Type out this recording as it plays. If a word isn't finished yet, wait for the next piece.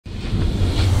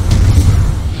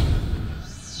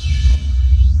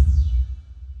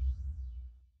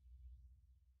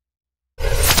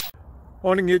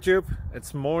Morning YouTube,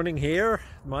 it's morning here.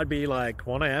 It might be like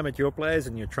 1 a.m. at your place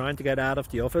and you're trying to get out of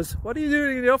the office. What are you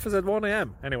doing in the office at 1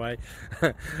 a.m.? Anyway,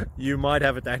 you might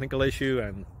have a technical issue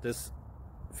and this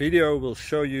video will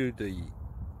show you the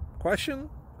question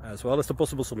as well as the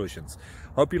possible solutions.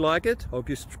 Hope you like it, hope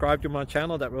you subscribe to my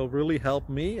channel. That will really help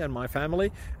me and my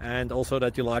family, and also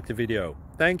that you like the video.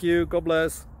 Thank you, God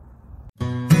bless.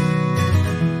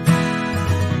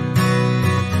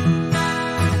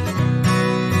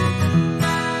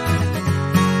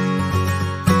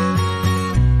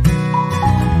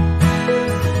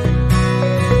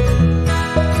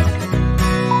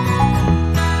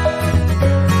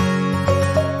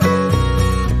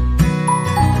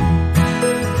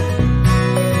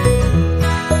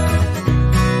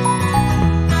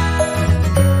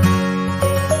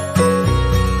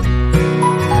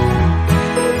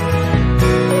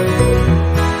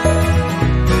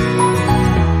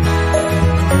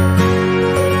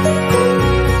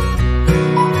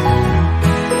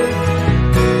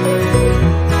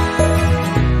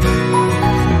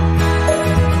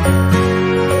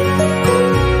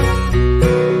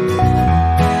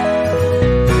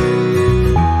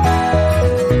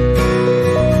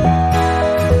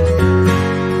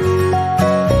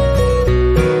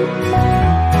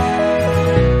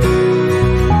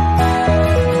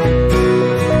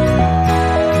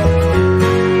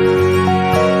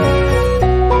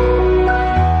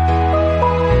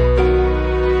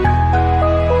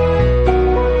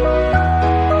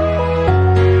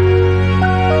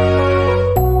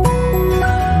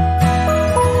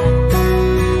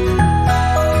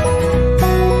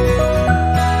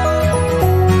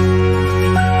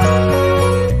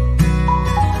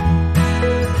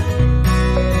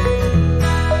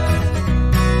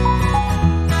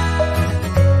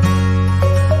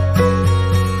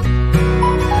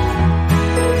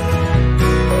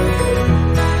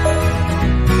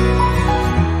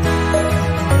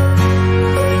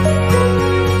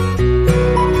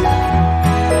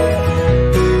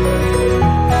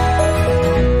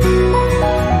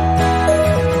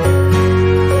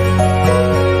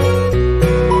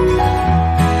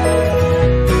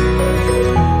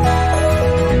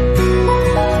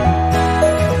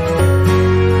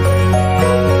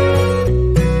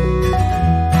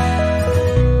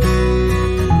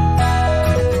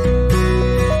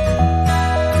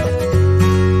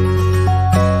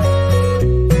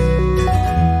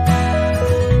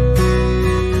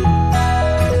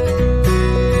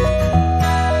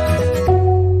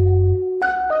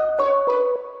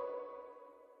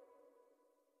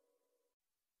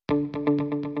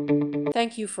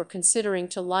 Thank you for considering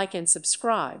to like and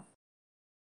subscribe.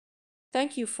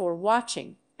 Thank you for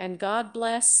watching, and God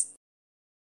bless.